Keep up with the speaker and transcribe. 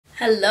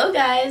Hello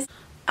guys!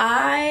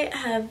 I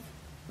have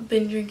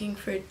been drinking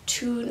for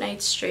 2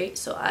 nights straight,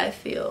 so I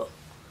feel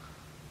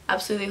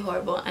absolutely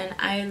horrible and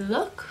I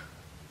look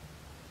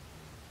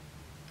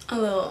a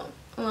little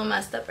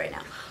messed up right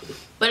now,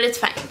 but it's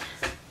fine.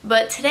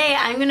 But today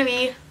I'm gonna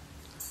be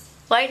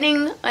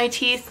whitening my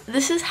teeth.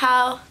 This is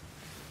how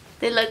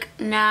they look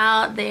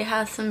now. They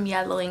have some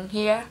yellowing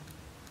here.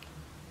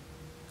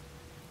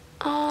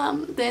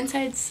 The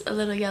inside's a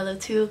little yellow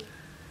too.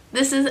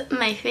 This is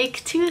my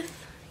fake tooth.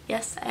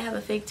 Yes, I have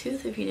a fake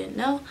tooth if you didn't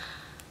know.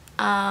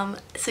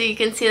 So you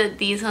can see that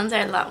these ones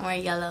are a lot more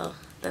yellow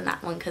than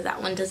that one because that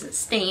one doesn't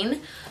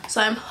stain. So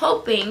I'm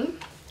hoping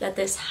that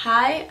this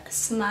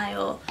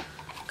Hismile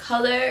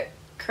color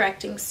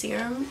correcting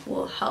serum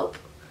will help.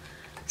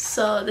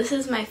 So this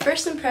is my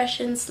first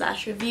impression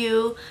 /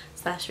 review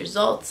 /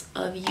 results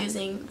of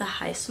using the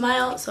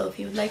Hismile. So if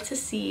you would like to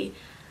see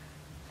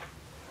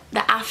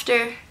the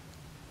after,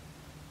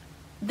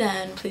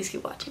 then please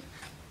keep watching.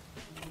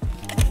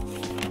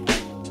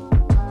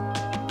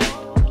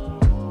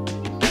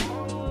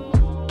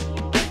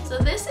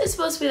 This is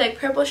supposed to be like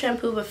purple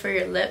shampoo but for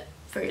your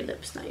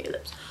lips, not your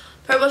lips.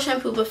 Purple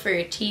shampoo but for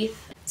your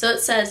teeth. So it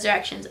says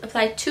directions: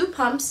 apply 2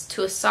 pumps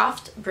to a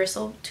soft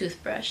bristle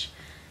toothbrush.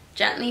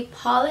 Gently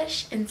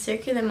polish in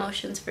circular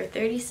motions for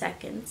 30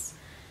 seconds.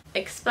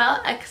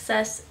 Expel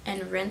excess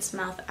and rinse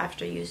mouth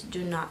after use.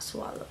 Do not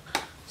swallow.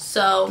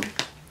 So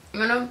I'm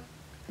gonna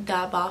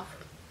dab off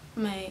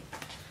my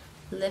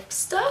lip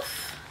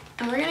stuff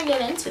and we're gonna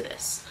get into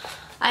this.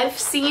 I've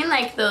seen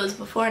like those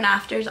before and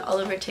afters all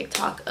over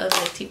TikTok of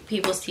like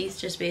people's teeth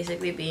just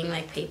basically being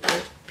like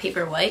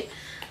paper white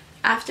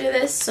after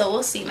this, so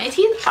we'll see. My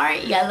teeth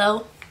aren't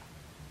yellow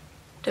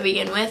to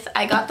begin with.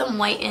 I got them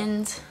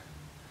whitened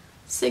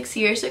 6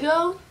 years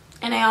ago,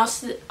 and I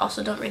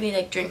also don't really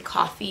like drink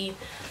coffee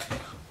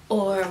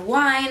or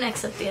wine,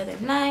 except the other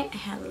night I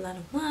had a lot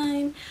of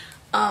wine.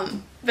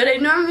 But I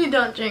normally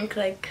don't drink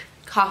like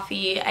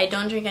coffee. I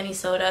don't drink any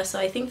soda, so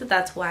I think that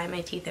that's why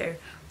my teeth are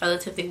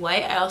relatively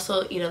white. I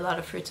also eat a lot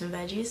of fruits and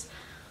veggies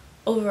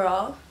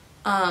overall,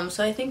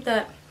 so I think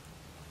that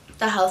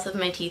the health of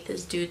my teeth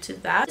is due to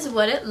that. This is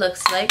what it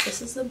looks like.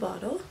 This is the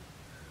bottle.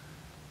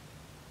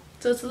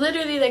 So it's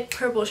literally like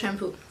purple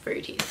shampoo for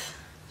your teeth.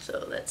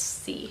 So let's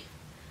see.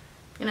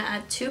 I'm gonna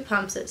add 2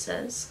 pumps, it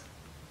says.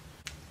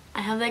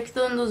 I have like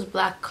those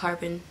black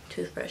carbon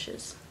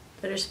toothbrushes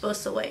that are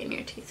supposed to whiten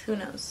your teeth. Who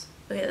knows?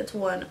 Okay, that's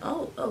 1.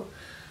 Oh.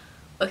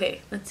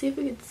 Okay, let's see if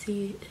we can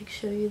see, like,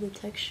 show you the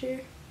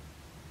texture.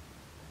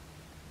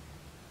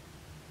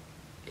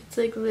 It's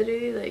like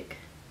literally like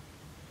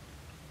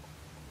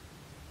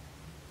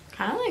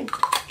kind of like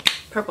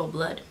purple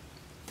blood.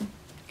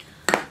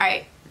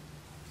 Alright.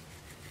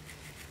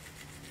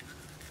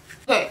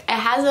 Okay, it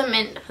has a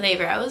mint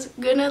flavor. I was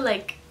gonna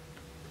like,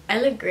 I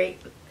look great.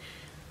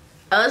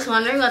 I was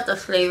wondering what the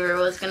flavor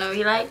was gonna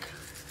be like.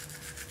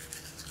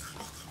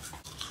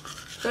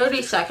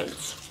 30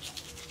 seconds.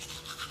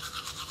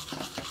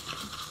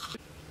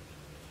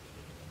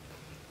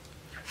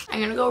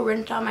 I'm gonna go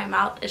rinse out my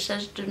mouth. It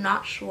says do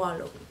not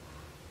swallow.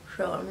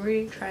 So I'm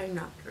really trying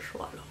not to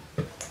swallow.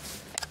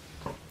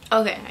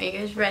 Okay, are you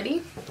guys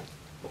ready?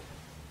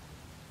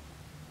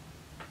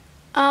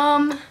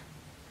 I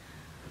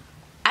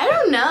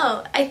don't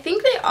know. I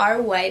think they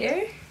are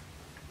whiter,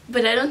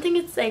 but I don't think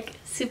it's like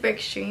super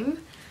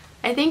extreme.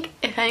 I think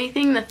if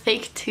anything the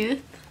fake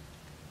tooth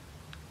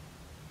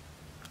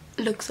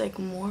looks like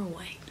more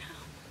white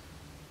now.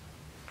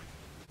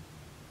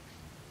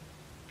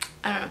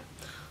 I don't know.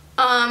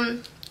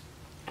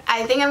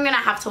 I think I'm gonna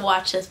have to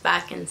watch this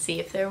back and see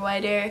if they're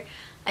whiter.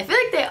 I feel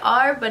like they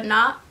are, but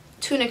not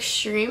to an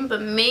extreme,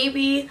 but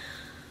maybe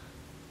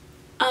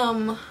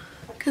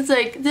cause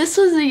like this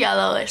was the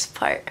yellowish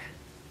part.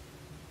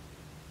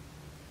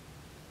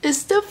 It's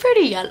still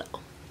pretty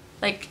yellow.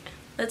 Like,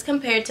 let's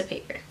compare it to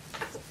paper.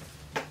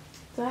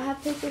 Do I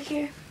have paper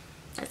here?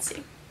 Let's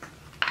see.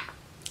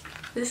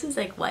 This is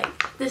like white.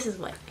 This is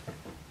white.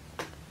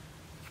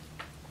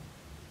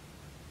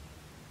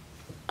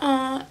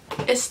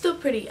 It's still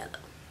pretty yellow.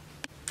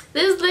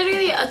 This is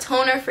literally a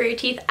toner for your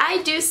teeth.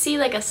 I do see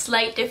like a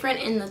slight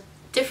difference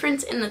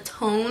in the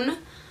tone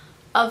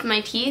of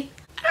my teeth.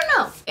 I don't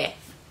know. Okay.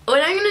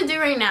 What I'm gonna do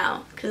right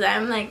now, because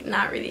I'm like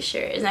not really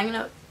sure, is I'm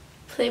gonna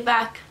play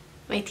back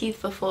my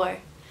teeth before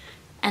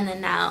and then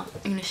now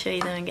I'm gonna show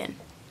you them again.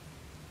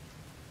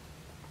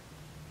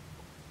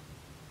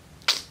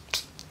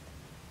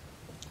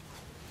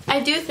 I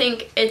do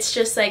think it's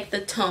just like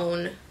the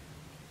tone.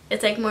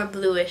 It's like more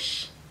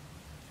bluish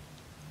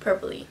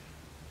purpley.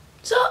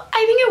 So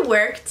I think it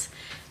worked.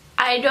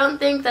 I don't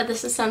think that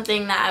this is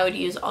something that I would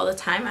use all the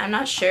time. I'm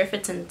not sure if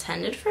it's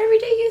intended for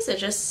everyday use. It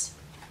doesn't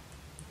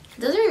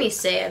really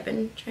say. I've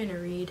been trying to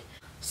read.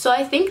 So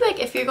I think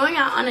like if you're going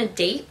out on a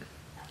date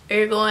or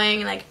you're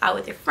going like out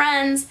with your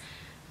friends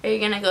or you're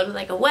gonna go to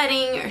like a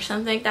wedding or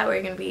something like that where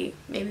you're gonna be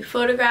maybe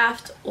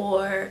photographed,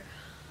 or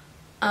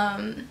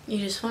you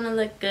just want to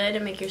look good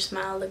and make your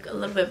smile look a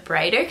little bit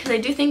brighter, because I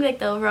do think like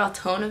the overall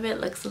tone of it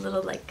looks a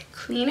little like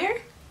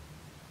cleaner.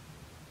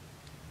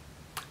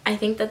 I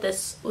think that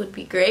this would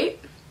be great.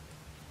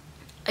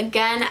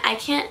 Again, I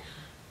can't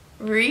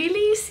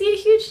really see a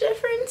huge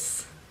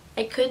difference.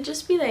 I could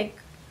just be like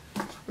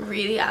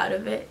really out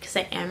of it, because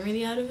I am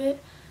really out of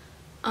it.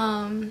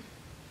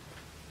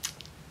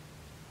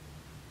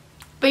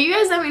 But you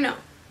guys let me know.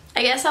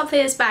 I guess I'll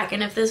play this back,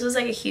 and if this was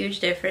like a huge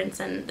difference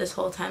and this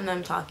whole time that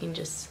I'm talking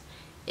just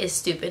is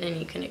stupid and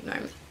you can ignore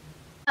me.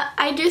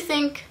 I do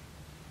think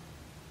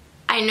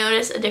I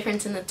noticed a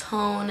difference in the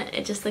tone.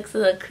 It just looks a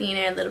little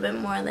cleaner, a little bit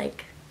more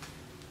like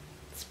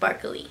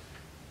sparkly.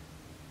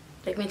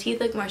 Like my teeth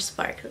look more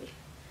sparkly.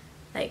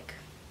 Like,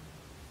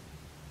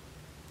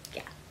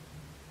 yeah.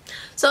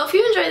 So if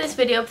you enjoyed this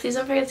video, please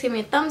don't forget to give me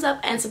a thumbs up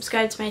and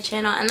subscribe to my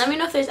channel, and let me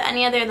know if there's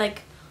any other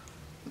like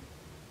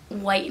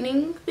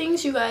whitening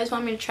things you guys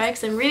want me to try,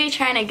 because I'm really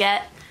trying to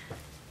get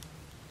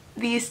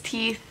these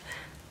teeth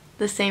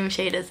the same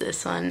shade as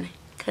this one,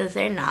 because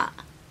they're not.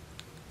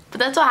 But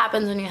that's what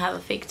happens when you have a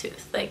fake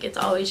tooth. Like, it's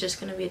always just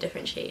gonna be a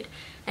different shade,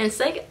 and it's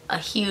like a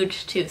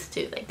huge tooth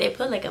too. Like, they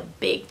put like a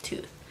big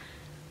tooth,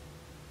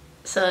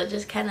 so it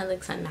just kind of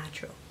looks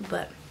unnatural,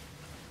 but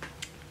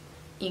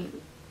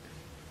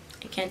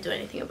I can't do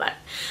anything about it.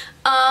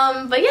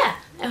 But yeah,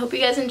 I hope you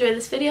guys enjoyed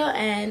this video,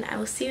 and I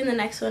will see you in the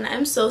next one.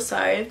 I'm so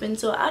sorry, I've been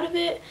so out of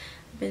it.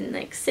 I've been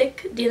like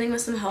sick, dealing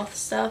with some health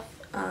stuff,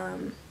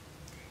 and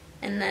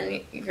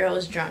then your girl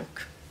was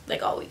drunk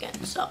like all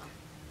weekend, so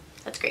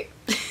that's great.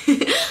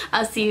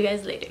 I'll see you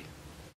guys later.